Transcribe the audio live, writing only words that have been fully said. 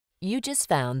You just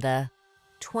found the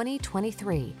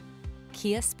 2023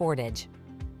 Kia Sportage.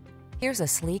 Here's a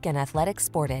sleek and athletic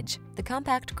Sportage, the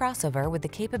compact crossover with the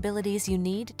capabilities you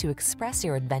need to express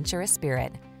your adventurous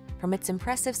spirit. From its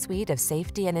impressive suite of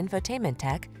safety and infotainment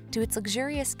tech to its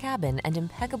luxurious cabin and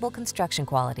impeccable construction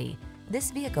quality, this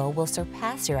vehicle will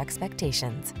surpass your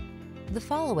expectations. The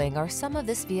following are some of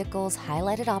this vehicle's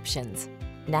highlighted options: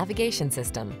 navigation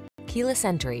system, keyless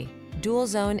entry, dual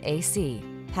zone AC,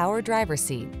 power driver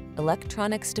seat,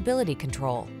 electronic stability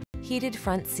control, heated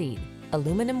front seat,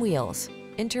 aluminum wheels,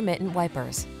 intermittent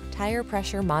wipers, tire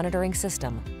pressure monitoring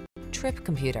system, trip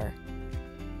computer.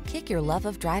 Kick your love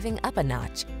of driving up a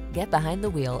notch. Get behind the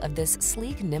wheel of this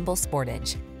sleek, nimble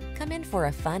Sportage. Come in for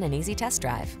a fun and easy test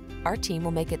drive. Our team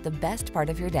will make it the best part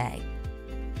of your day.